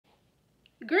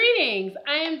Greetings!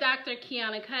 I am Dr.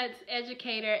 Quiana,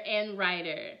 educator and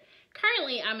writer.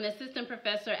 Currently, I'm an assistant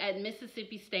professor at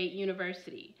Mississippi State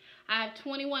University. I have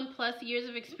 21 plus years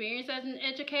of experience as an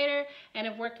educator and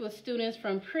have worked with students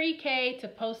from pre-K to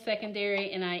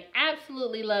post-secondary, and I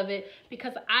absolutely love it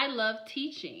because I love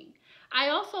teaching. I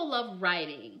also love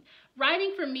writing.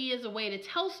 Writing for me is a way to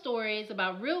tell stories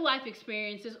about real life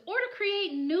experiences or to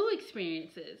create new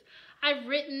experiences. I've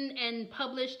written and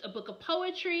published a book of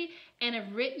poetry and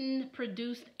have written,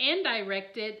 produced, and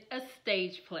directed a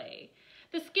stage play.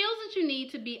 The skills that you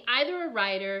need to be either a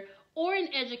writer or an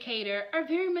educator are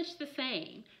very much the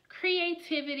same: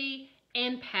 creativity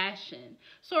and passion.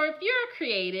 So if you're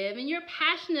creative and you're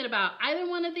passionate about either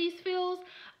one of these fields,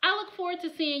 I look forward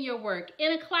to seeing your work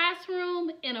in a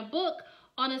classroom, in a book,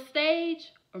 on a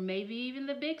stage, or maybe even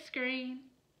the big screen.